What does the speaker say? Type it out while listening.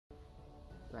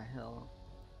The hell?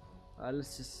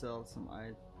 Let's just sell some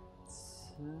items.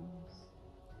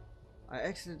 I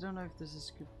actually don't know if this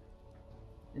is good.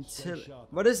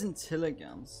 What is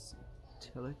intelligence?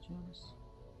 Intelligence?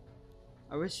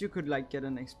 I wish you could like get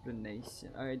an explanation.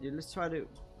 Alright, dude, let's try to.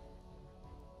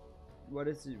 What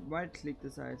is it? Right click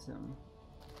this item.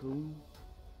 Boom.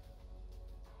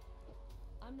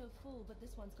 I'm no fool, but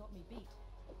this one's got me beat.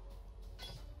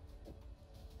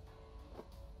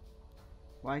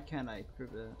 Why can't I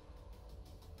equip it?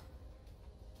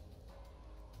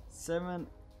 7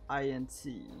 INT.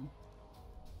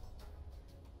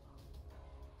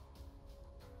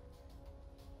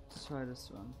 Let's try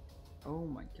this one. Oh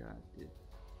my god, dude.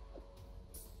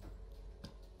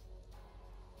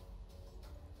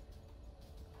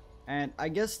 And I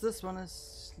guess this one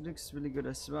looks really good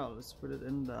as well. Let's put it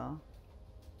in there.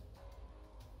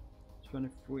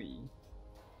 23.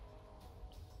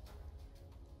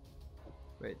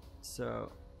 Wait,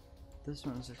 so this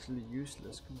one is actually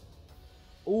useless.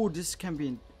 Oh, this can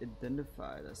be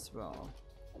identified as well.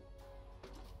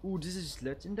 Oh, this is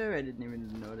legendary. I didn't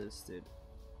even notice it.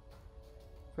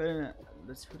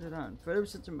 Let's put it on.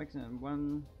 30% to maximum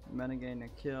 1 mana gain a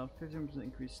kill, 15%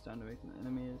 increase stun rate on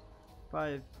enemies,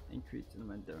 5 increase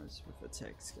element damage with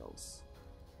attack skills.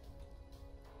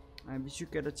 And we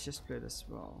should get a chest plate as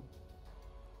well.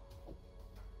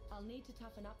 I'll need to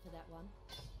toughen up for that one.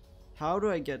 How do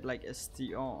I get like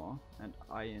SDR and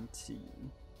INT?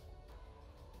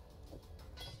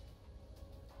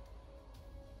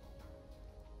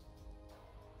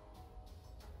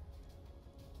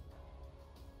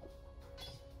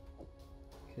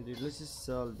 Okay, dude, let's just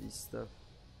sell these stuff.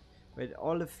 Wait,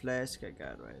 all the flask I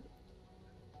got, right?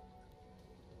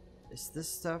 Is this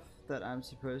stuff that I'm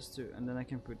supposed to, and then I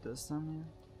can put this on here?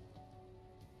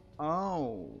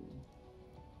 Oh.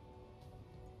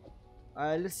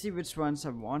 Let's see which ones I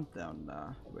want down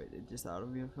there. Wait, it just out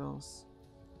of your files.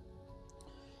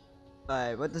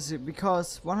 What does it?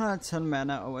 Because 110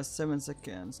 mana over 7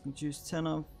 seconds can choose 10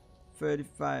 of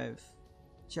 35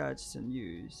 charges and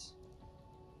use.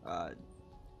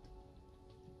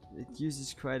 It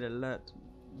uses quite a lot.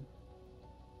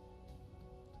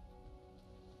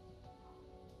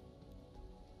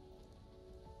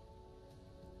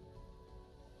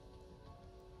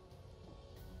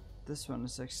 This one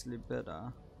is actually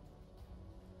better.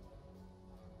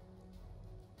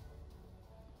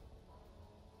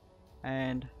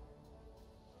 And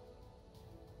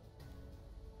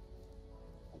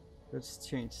let's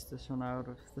change this one out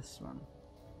of this one.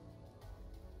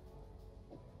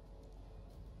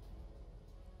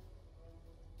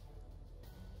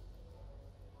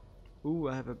 Ooh,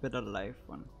 I have a better life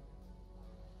one.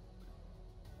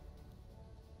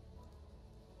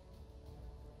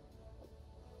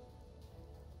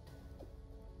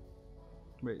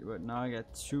 Wait, what? Now I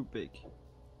got too big.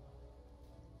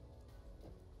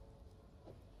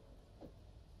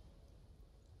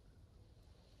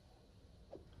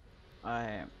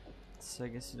 So I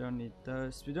guess you don't need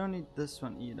those. We don't need this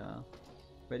one either.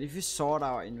 But if you sort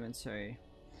our inventory.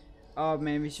 Oh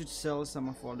man, we should sell some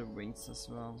of all the rings as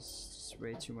well. It's just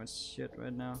way too much shit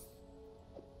right now.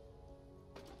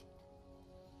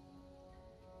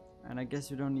 And I guess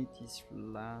we don't need these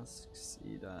flasks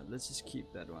either. Let's just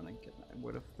keep that one and get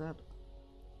rid of that.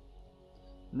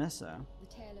 Nessa. The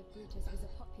tale of Brutus was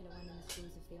a popular one in the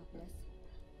schools of Theopolis,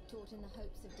 taught in the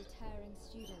hopes of deterring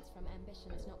students from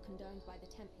ambitions not condoned by the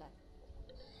Templar.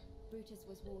 Brutus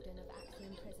was warden of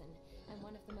Exile prison and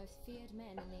one of the most feared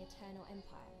men in the Eternal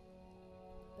Empire.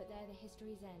 But there the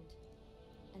histories end,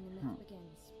 and the myth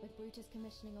begins, with Brutus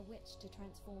commissioning a witch to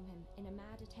transform him in a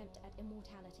mad attempt at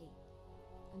immortality.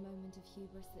 A moment of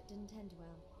hubris that didn't end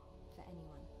well for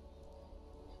anyone.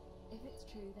 If it's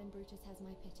true, then Brutus has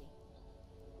my pity.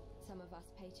 Some of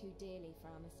us pay too dearly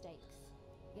for our mistakes.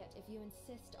 Yet if you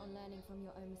insist on learning from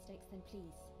your own mistakes, then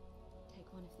please, take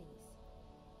one of these.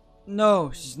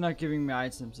 No, she's not giving me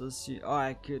items. Let's see. Oh,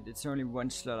 I could. It's only 1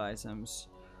 slot items.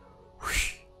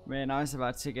 Man, I was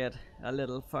about to get a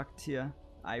little fucked here.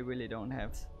 I really don't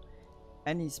have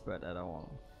any spot at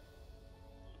all.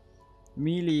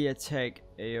 Melee attack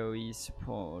AoE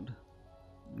support.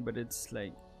 But it's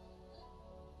like...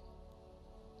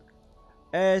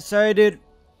 sorry dude.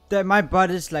 That my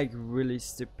bot is like really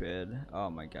stupid. Oh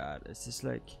my god. It's just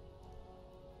like...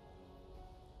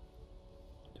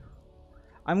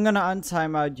 I'm gonna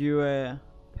untime out you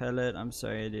pellet. I'm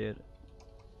sorry dude.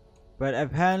 But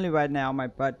apparently right now my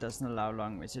bot doesn't allow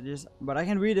long messages. But I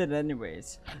can read it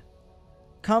anyways.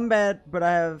 Combat, but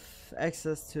I have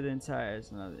access to the entire...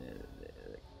 It's not,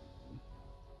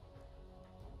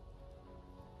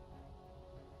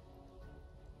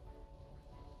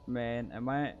 Man, am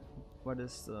I? What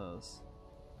is this?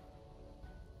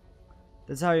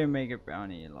 That's how you make a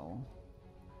brownie, lol.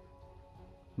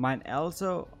 Mine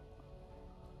also.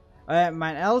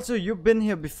 Mine also. You've been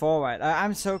here before, right?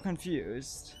 I'm so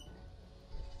confused.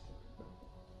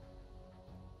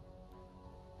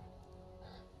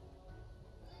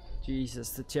 Jesus,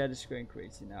 the chat is going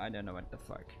crazy now. I don't know what the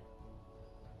fuck.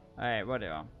 Alright,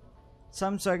 whatever.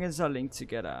 Some sockets are linked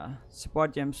together.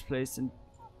 Support gems placed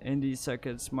in these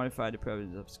sockets modify the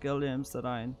properties of skill gems that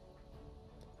are in.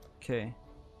 Okay.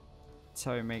 That's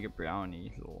how you make a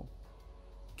brownie, lol.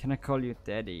 Can I call you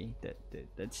daddy?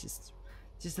 That's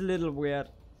just a little weird.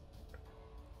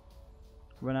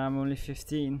 When I'm only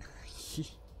 15.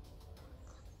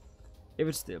 It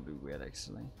would still be weird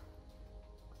actually.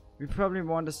 We probably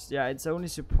want to, yeah, it's only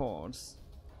supports.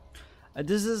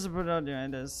 This is a product, yeah,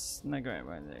 that's not great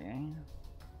by the way.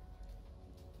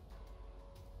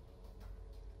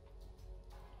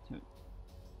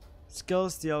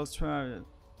 Skills deals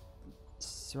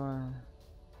so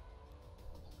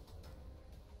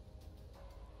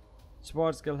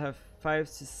support skill have 5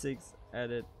 to 6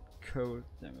 added cold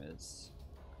damage.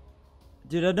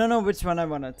 Dude, I don't know which one I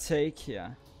wanna take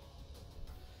here.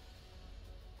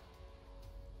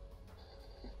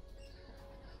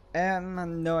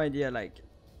 No idea, like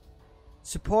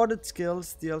supported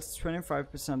skills deals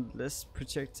 25% less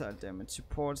projectile damage.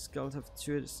 Support skills have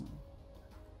 2%.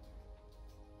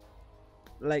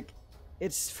 Like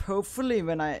it's hopefully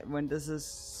when this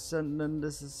is, and then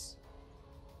this is,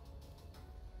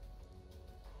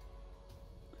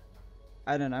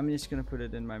 I don't know, I'm just gonna put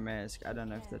it in my mask. I don't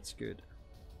know if that's good.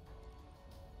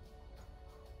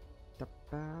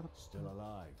 Still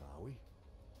alive, are we?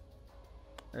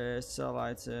 Sell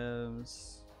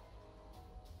items.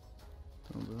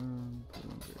 Boom, boom,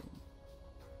 boom, boom.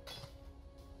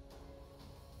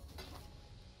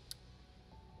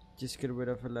 Just get rid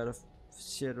of a lot of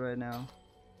shit right now.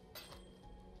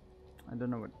 I don't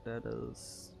know what that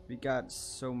is. We got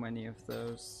so many of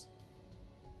those.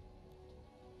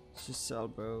 Let's just sell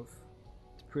both.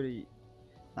 It's pretty.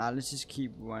 Nah, let's just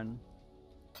keep one.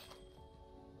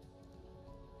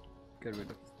 Get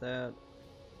rid of that.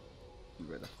 Get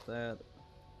rid of that.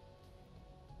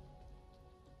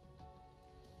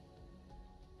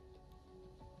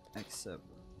 Accept.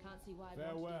 Can't see why I'd want to do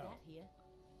Farewell. that here.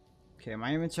 Okay,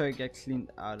 my inventory got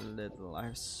cleaned out a little. I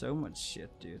have so much shit,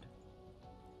 dude.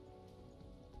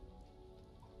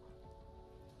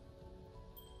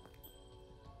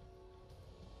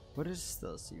 What is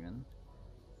this even?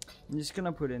 I'm just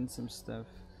gonna put in some stuff.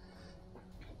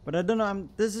 But I don't know,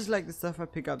 this is like the stuff I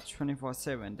pick up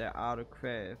 24/7. They're out of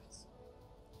crafts.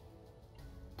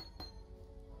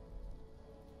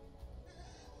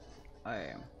 I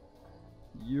am.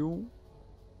 You.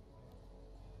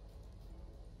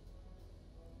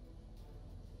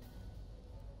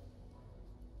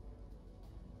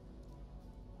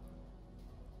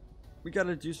 We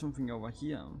gotta do something over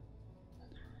here.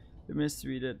 The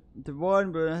mystery that the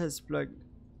warden brother has blocked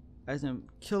as him.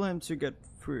 Kill him to get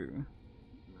through.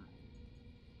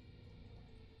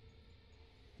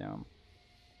 Damn.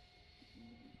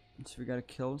 So we gotta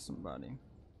kill somebody.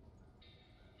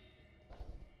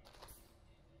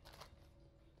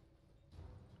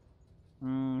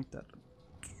 That.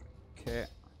 Okay.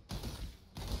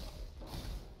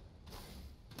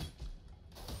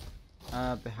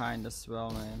 Behind as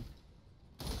well, man.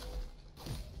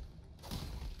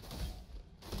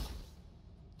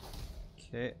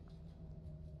 Okay.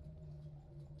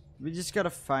 We just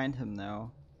gotta find him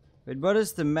now. Wait, what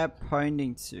is the map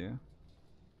pointing to?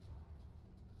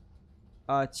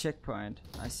 Checkpoint.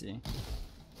 I see.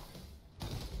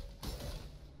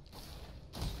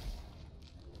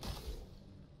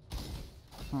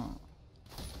 Huh.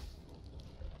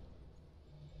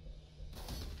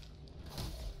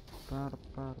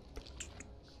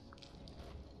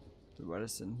 What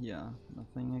is in here?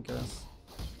 Nothing, I guess.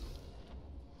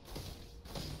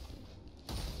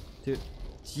 Dude,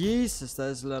 Jesus,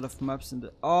 there's a lot of mobs in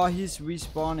the. Oh, he's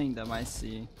respawning them. I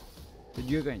see. But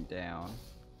you're going down.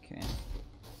 Okay.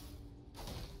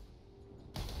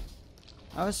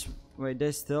 Wait,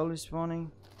 they're still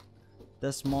respawning?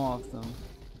 There's more of them.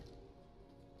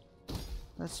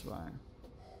 That's why.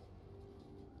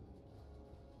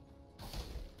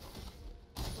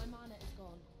 My mana is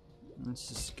gone. Let's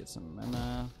just get some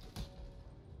mana.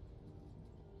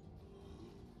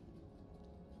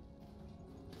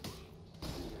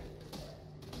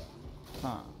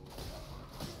 Huh.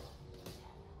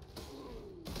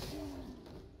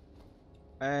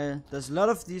 There's a lot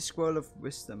of these scroll of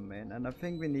wisdom, man, and I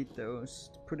think we need those.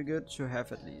 It's pretty good to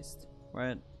have at least,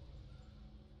 right?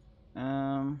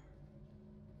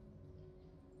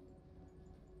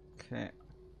 Okay.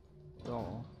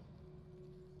 Door.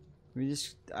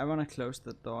 I wanna close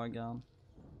the door again.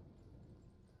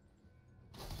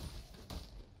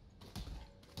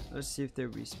 Let's see if they're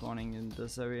respawning in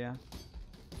this area.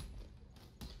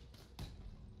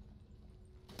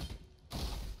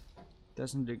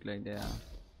 Doesn't look like they are.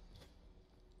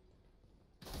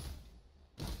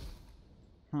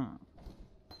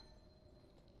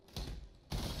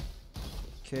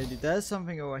 Okay, there's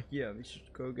something over here we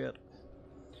should go get.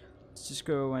 Let's just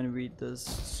go and read this.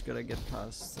 Just gotta get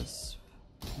past this.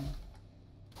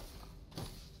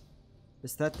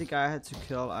 Is that the guy I had to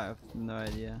kill? I have no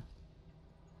idea.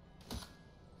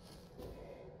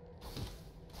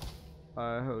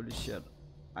 Holy shit.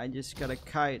 I just got a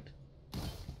kite.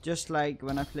 Just like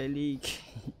when I play League.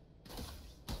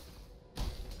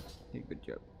 Okay, good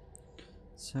job.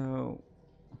 So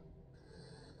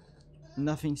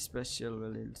nothing special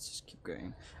really, let's just keep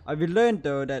going. We learned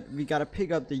though that we gotta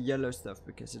pick up the yellow stuff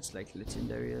because it's like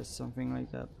legendary or something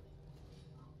like that.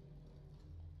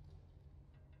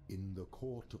 In the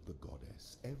court of the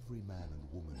goddess, every man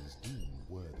and woman is deemed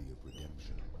worthy of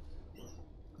redemption.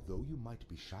 Though you might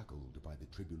be shackled by the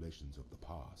tribulations of the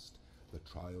past, the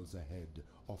trials ahead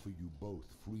offer you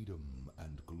both freedom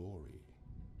and glory.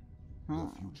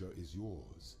 The future is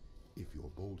yours, if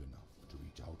you're bold enough to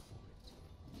reach out for it.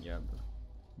 Yeah, but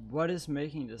what is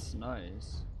making this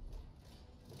noise?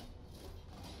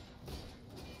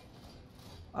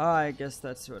 Oh, I guess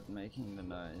that's what making the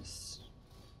noise.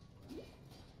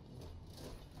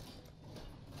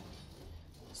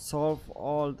 Solve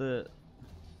all the...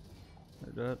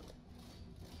 That.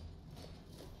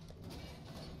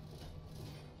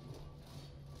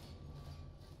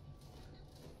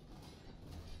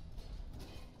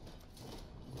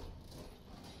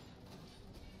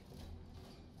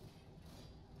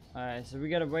 Alright, so we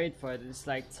gotta wait for it. It's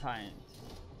like timed.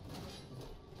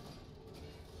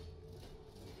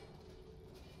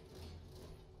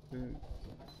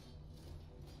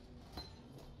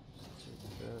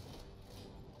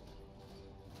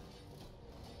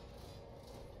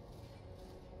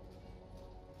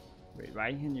 Wait,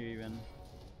 why can you even?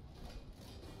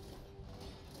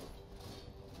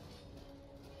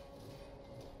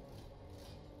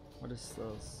 What is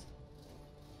this?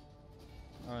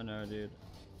 Oh no, dude.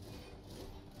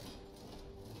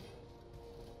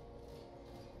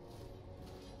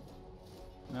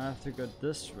 Now I have to go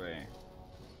this way.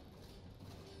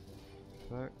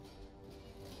 Fuck.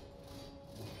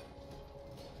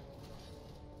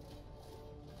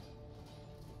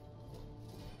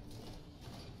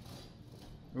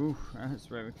 Ooh, that was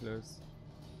very close.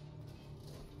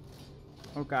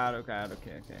 Oh god, okay,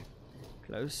 okay.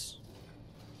 Close.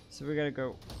 So we gotta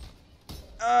go.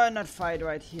 Not fight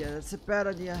right here. That's a bad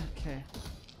idea. Okay.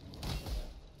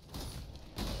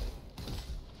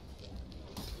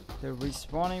 They're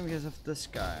respawning because of this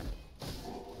guy.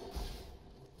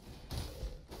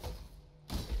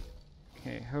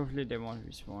 Okay, hopefully they won't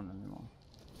respawn anymore.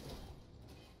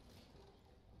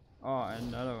 Oh,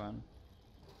 another one.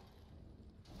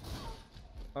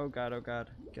 Oh god,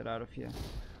 get out of here.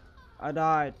 I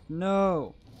died.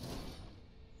 No!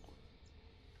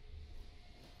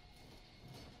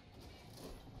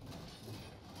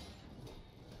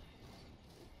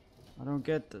 I don't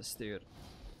get this, dude.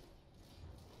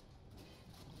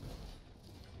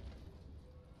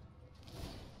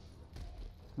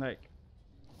 Like,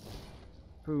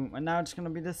 boom, and now it's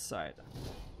gonna be this side.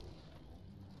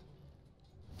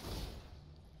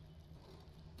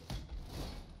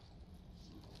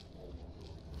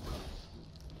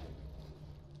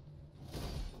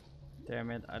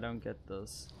 Damn it, I don't get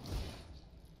this.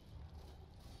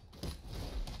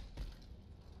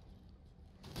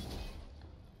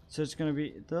 So it's gonna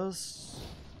be this,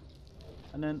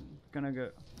 and then gonna go.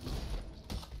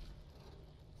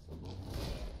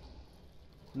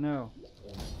 No.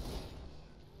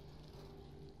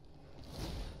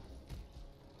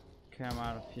 Okay, I'm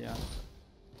out of here.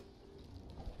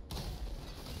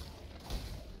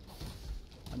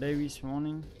 Are they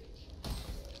respawning?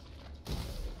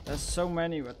 There's so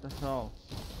many, what the hell?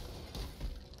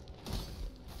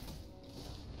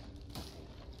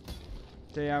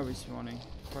 They are respawning.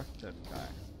 Fuck that guy.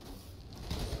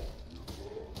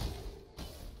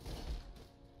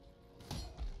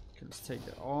 Okay, let's take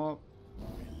it off.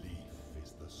 Belief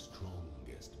is the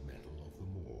strongest metal of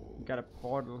them all. We got a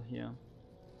portal here.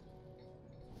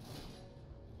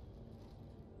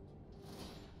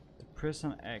 The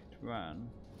Prison Act 1.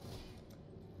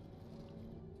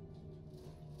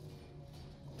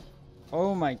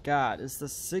 Oh my god, is the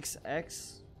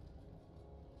 6x?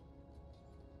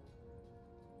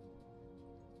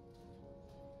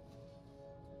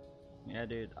 Yeah,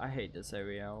 dude, I hate this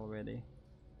area already.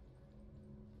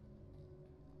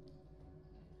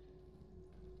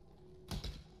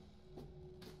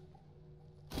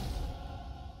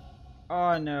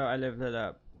 Oh no, I leveled it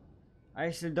up. I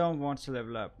actually don't want to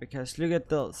level up because look at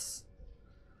this.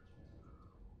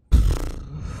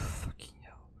 Fucking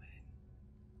hell, man.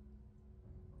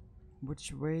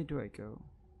 Which way do I go?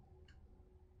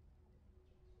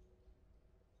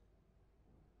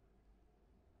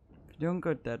 You don't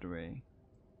go that way.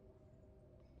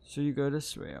 So you go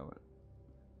this way out.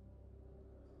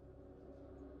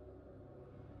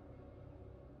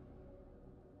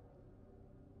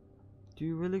 Do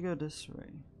you really go this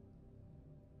way?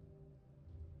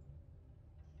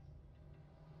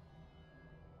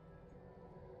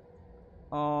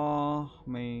 Oh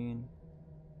man.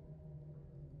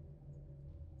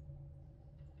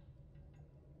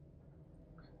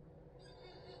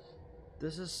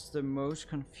 This is the most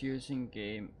confusing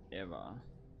game ever.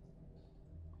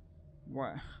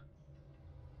 What?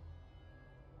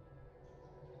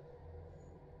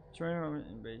 20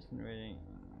 invasion rating.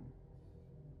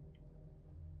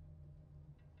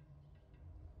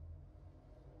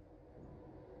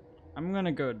 I'm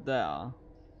gonna go there.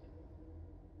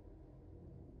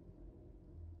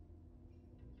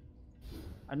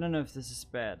 I don't know if this is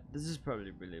bad. This is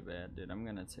probably really bad, dude. I'm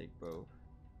gonna take both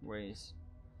ways.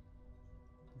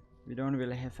 We don't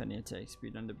really have any attack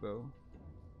speed on the bow.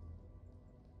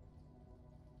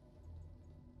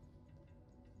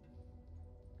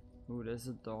 Ooh, there's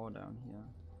a door down here.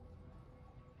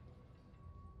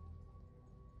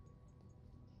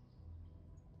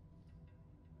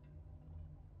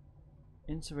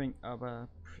 Entering upper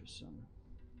prison.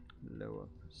 Lower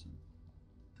prison.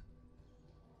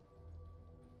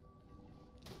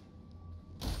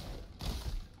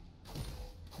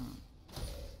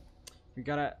 We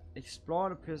gotta explore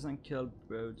the prison and kill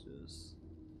Brutus.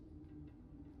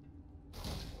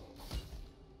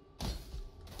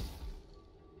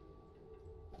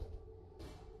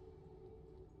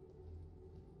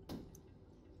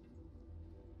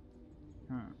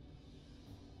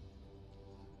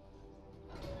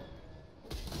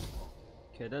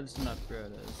 Okay, that's not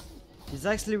Brutus. He's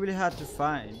actually really hard to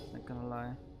find, not gonna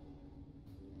lie.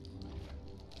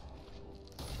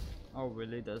 Oh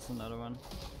really, there's another one.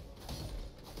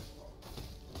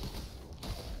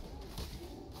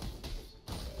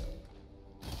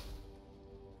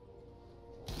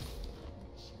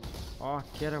 Oh,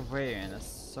 get away, and there's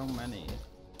so many.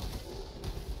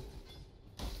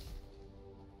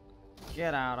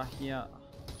 Get out of here.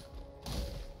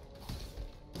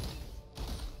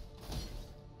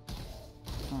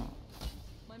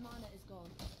 My mana is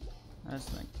gone.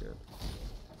 That's not good.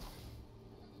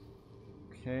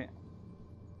 Okay.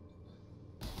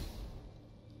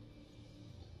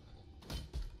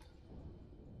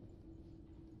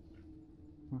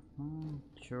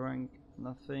 Drink,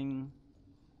 nothing.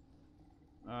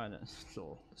 Ah, that's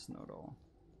still, that's not all.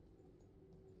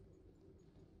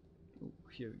 Ooh,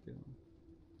 here we go.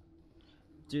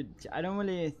 Dude, I don't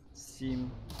really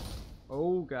seem.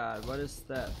 Oh god, what is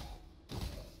that?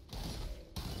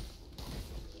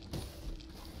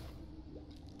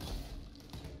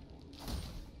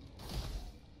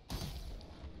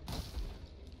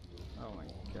 Oh my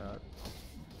god.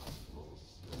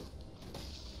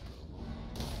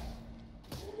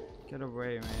 Get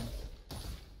away, man.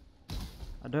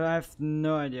 I have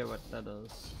no idea what that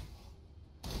is.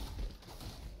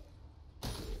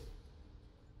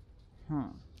 Huh.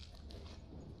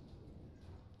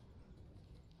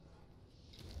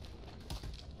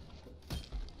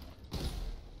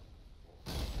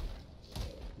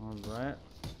 Alright.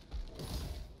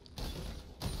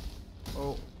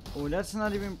 Oh, that's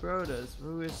not even Brothers.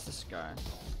 Who is this guy?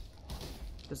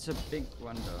 That's a big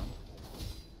one though.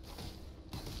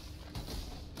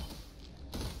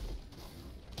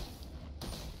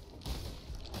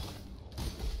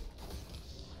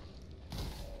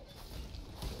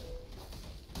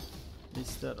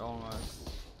 He's dead almost.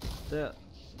 Dead.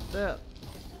 Dead.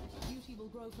 Beauty will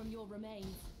grow from your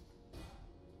remains.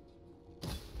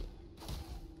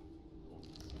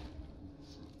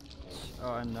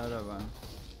 Oh, another one.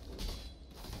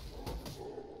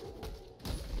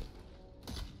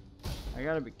 I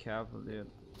gotta be careful, dude.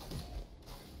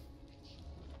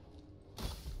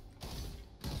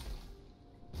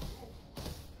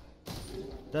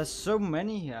 There's so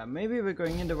many here. Maybe we're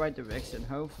going in the right direction,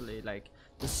 hopefully. Like,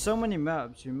 there's so many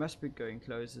mobs, we must be going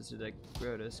closer to the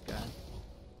Grotus guy.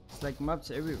 It's like mobs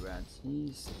everywhere,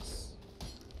 Jesus.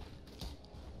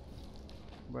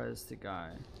 Where's the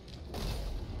guy?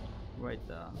 Right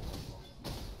there.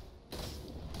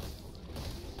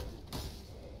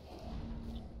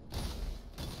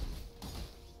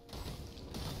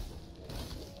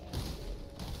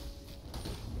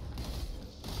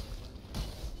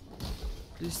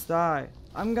 Please die.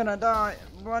 I'm gonna die.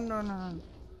 Run, run, run.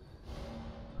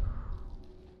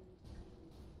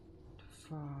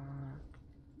 Fuck.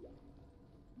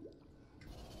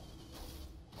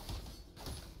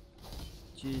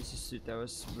 Jesus, dude, that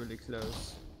was really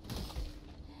close.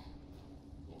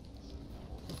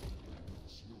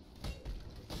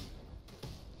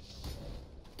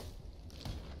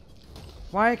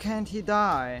 Why can't he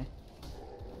die?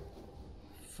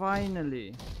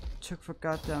 Finally. Took for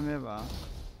goddamn ever.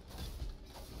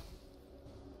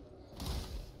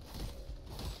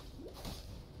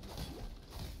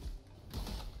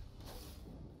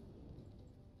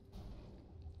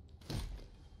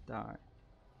 Die.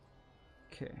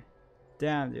 Okay.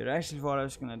 Damn, dude. I actually thought I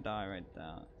was gonna die right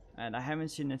there. And I haven't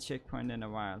seen a checkpoint in a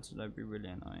while, so that'd be really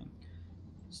annoying.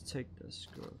 Let's take the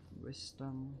scroll of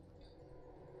wisdom.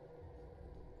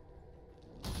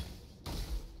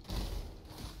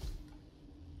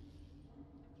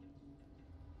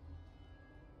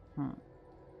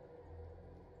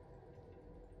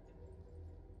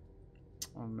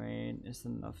 Oh man, is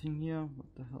there nothing here? What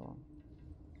the hell?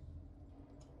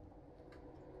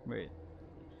 Wait.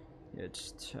 Yeah,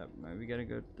 it's Toppe, man. We gotta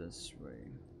go this way.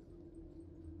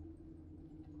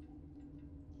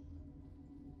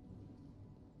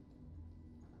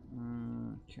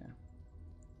 Okay.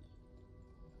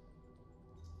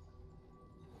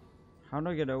 How do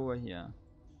I get over here?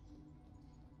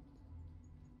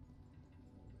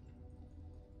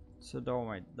 So door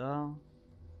right there.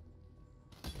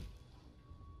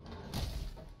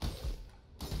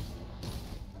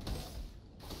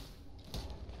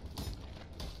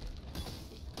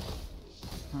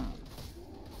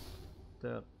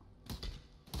 That.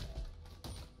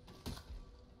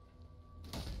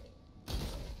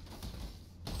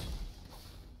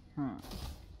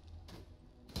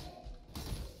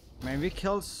 Man, we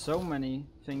killed so many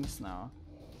things now.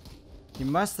 He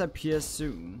must appear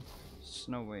soon. There's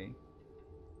no way.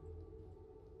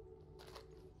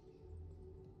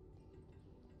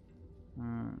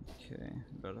 Okay,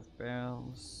 a lot of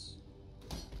bells.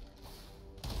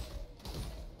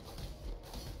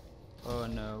 Oh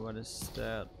no, what is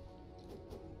that?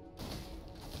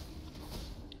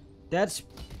 That's...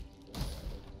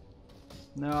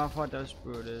 No, I thought that was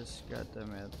Brutus. God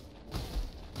damn it.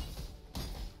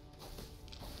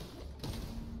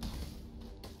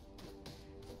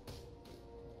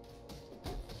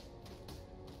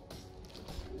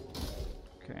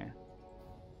 Okay.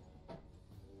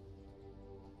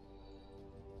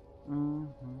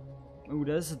 Ooh,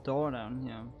 there's a door down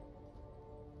here.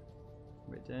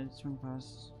 Wait, did I just run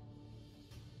past?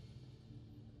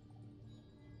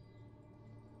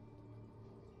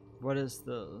 What is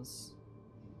this?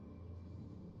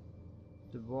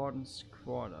 The warden's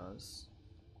quarters.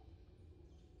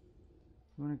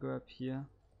 You wanna go up here?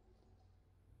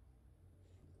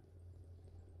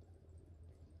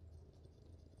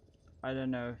 I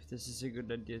don't know if this is a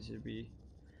good idea to be.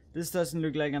 This doesn't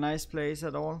look like a nice place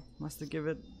at all. Must I give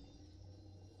it?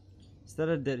 Is that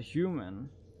a dead human?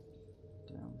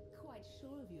 Damn. Quite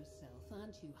sure of yourself,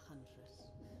 aren't you, Huntress?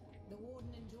 The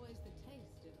warden enjoys the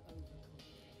taste of overconfidence.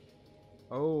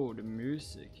 Oh, the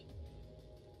music.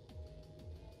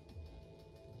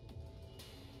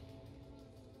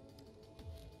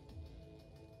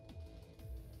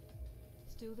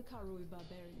 Still the Karui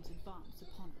barbarians advance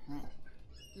upon us.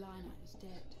 Lina is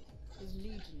dead. His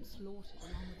legion slaughtered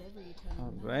along with every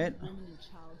eternal man, woman and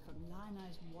child from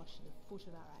Lina's watch to the foot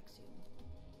of our axiom.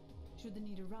 Should the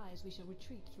need arise, we shall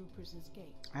retreat through Prisoner's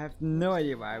Gate. I have no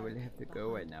idea where I will have to go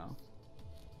right now.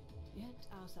 Yet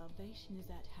our salvation is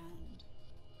at hand.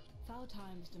 Foul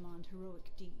times demand heroic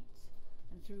deeds,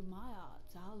 and through my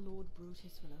arts our Lord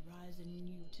Brutus will arise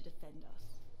anew to defend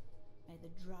us. May the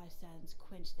dry sands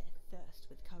quench their thirst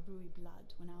with Karui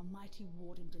blood when our mighty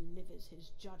warden delivers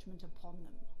his judgment upon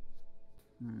them.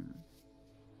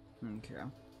 Okay.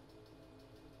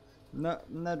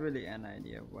 Not really an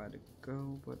idea where to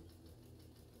go, but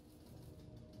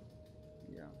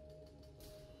yeah.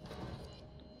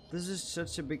 This is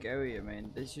such a big area,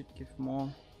 man. They should give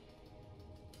more.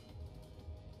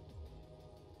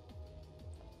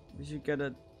 We should get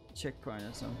a checkpoint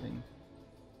or something.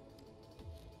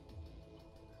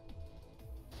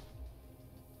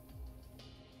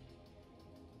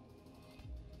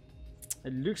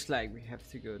 It looks like we have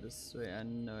to go this way. I have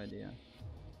no idea.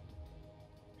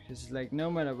 Because like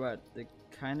no matter what, it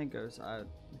kind of goes out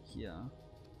here.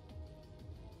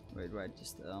 Wait, right,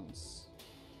 just the elms.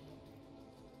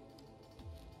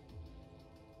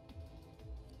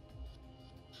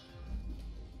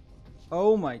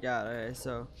 Oh my god, okay,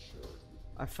 so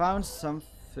I found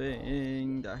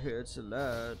something that hurts a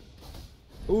lot.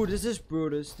 Ooh, this is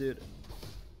Brutus, dude.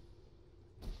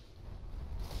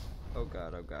 Oh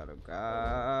god, oh god, oh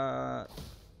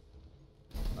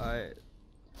god.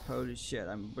 Holy shit,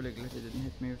 I'm really glad he didn't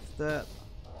hit me with that.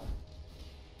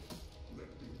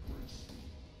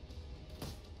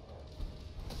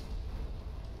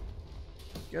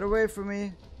 Get away from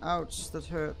me. Ouch, that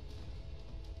hurt.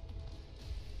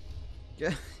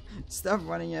 Get stop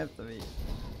running after me.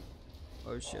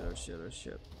 Oh shit, oh shit, oh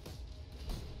shit.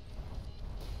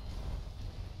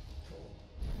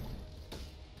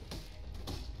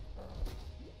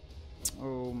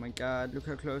 Oh my god, look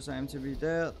how close I am to be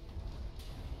dead.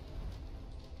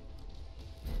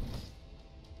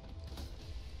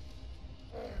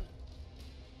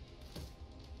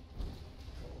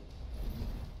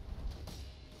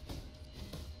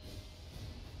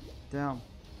 Damn.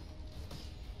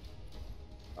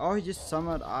 Oh, he just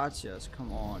summoned archers.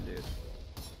 Come on, dude.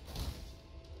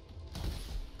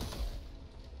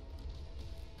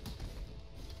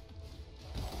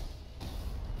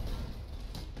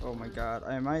 Oh my god.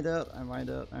 Am I dead? Am I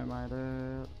dead? Am I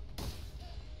dead?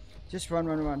 Just run,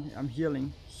 run, run. I'm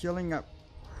healing. Healing up.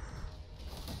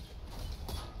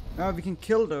 Now we can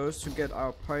kill those to get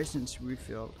our potions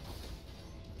refilled.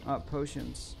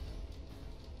 Potions.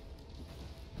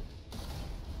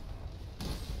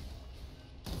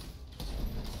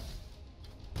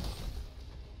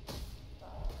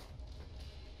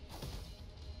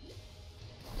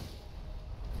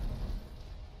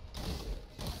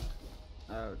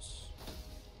 Ouch.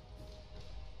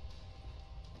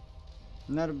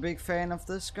 Not a big fan of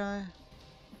this guy.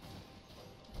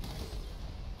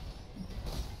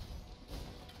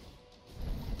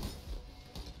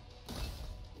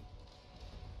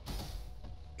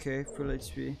 Okay, full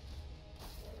HP.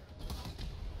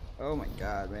 Oh my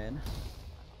god, man.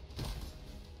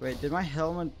 Wait, did my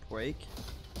helmet break?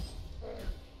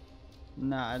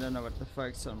 Nah, I don't know what the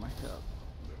fuck's on my head.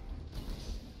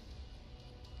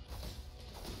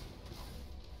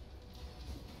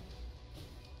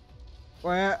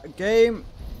 Where game?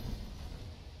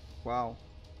 Wow.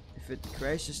 If it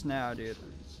crashes now, dude.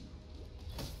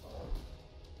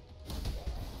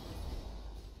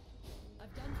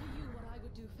 I've done for you what I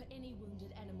would do for any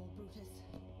wounded animal, Brutus.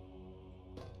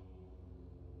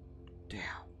 Damn.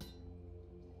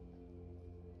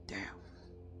 Damn.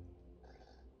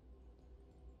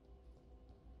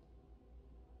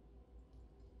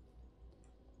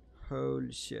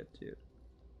 Holy shit, dude.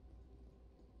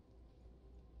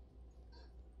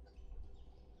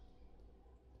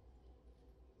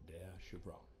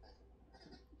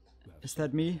 Is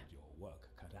that me? Your work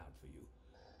cut out for you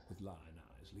with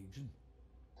Lionel's Legion.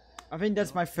 I think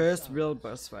that's my first real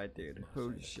boss fight, dude.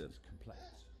 Holy shit. Complex.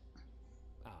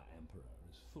 Our Emperor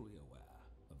is fully aware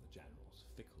of the General's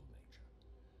fickle nature.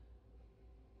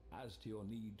 As to your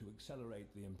need to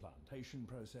accelerate the implantation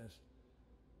process,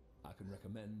 I can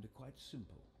recommend a quite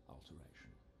simple alteration.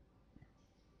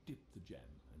 Dip the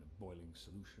gem in a boiling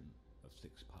solution of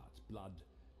 6 parts blood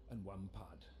and 1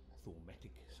 part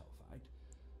thormetic sulfide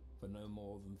for no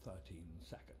more than 13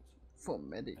 seconds.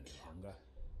 Thormetic. Any longer,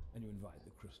 and you invite the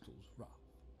crystal's wrath.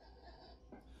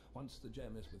 Once the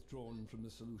gem is withdrawn from the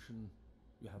solution,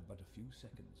 you have but a few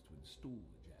seconds to install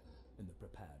the gem in the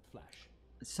prepared flash.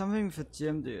 Something for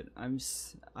gem, dude. I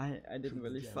didn't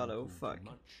really follow. Fuck.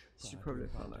 Should probably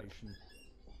follow.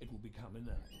 It will become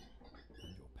inert,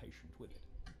 and you're patient with it.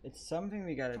 It's something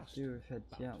we gotta do with a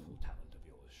gem. Talent of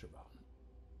yours, Sharon.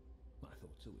 My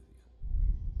thoughts are with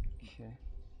you. Okay.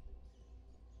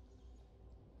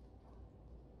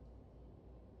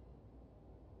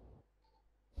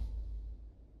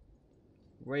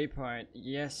 Waypoint.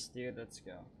 Yes, dude, let's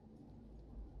go.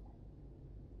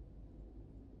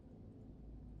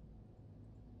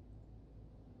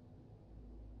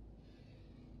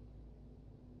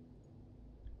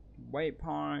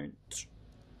 Waypoint.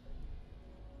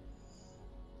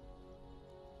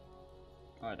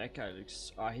 Oh, that guy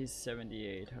looks. Oh, he's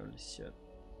 78. Holy shit.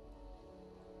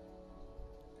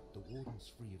 The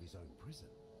warden's free of his own prison.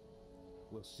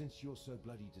 Well, since you're so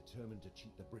bloody determined to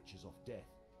cheat the britches off death,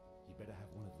 you better have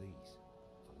one of these,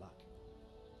 for luck.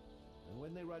 And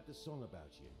when they write the song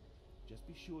about you, just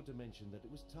be sure to mention that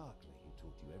it was Tarkley who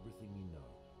taught you everything you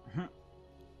know.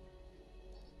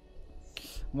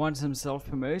 Wants some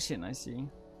self-promotion, I see.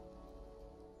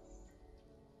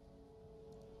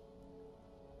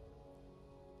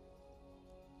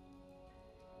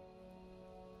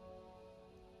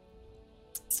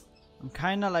 I'm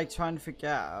kinda like trying to figure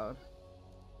out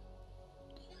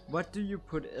what do you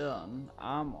put in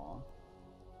armor,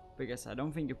 because I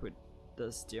don't think you put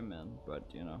this gem in,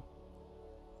 but you know.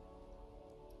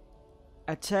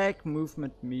 Attack,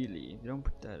 movement, melee. We don't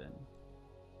put that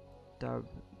in.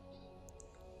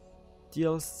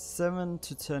 Deals 7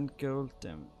 to 10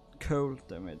 cold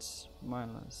damage,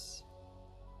 minus.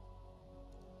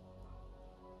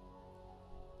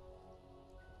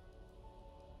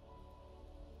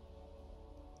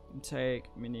 Take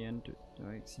minion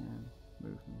direction,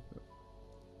 movement.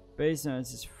 Base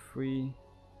damage is 3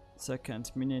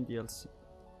 seconds. Minion deals.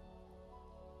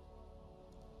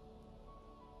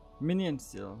 Minion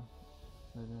still.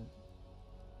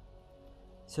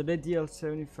 So they deal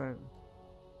 75.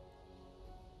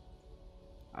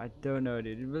 I don't know,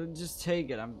 dude. We'll just take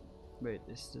it. Wait,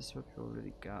 is this what we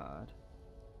already got?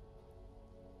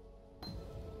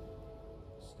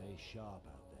 Stay sharp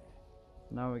out there.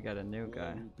 Now we got a new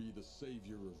guy. will be the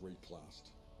savior of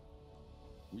Rayclast.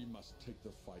 We must take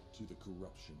the fight to the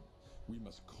corruption. We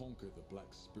must conquer the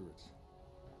Black Spirit.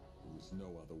 There is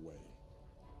no other way.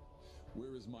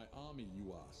 Where is my army,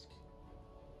 you ask?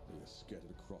 They are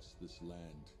scattered across this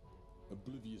land,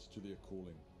 oblivious to their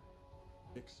calling.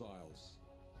 Exiles.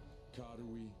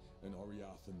 Karui and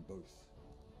Oriathan both.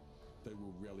 They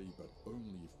will rally, but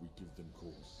only if we give them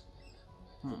cause.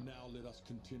 For now, let us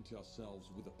content ourselves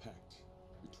with a pact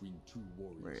between two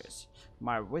warriors.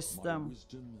 My wisdom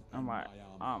and my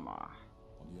armor.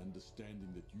 On the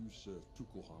understanding that you serve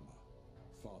Tukohama,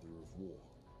 father of war,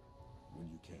 when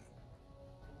you can.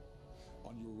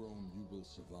 On your own, you will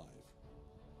survive.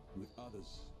 With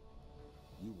others,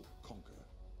 you will conquer.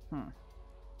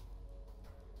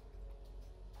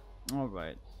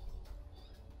 Alright.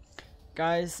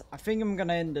 Guys, I think I'm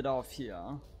gonna end it off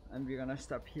here. And we're gonna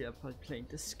stop here by playing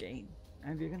this game.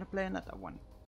 And we're gonna play another one.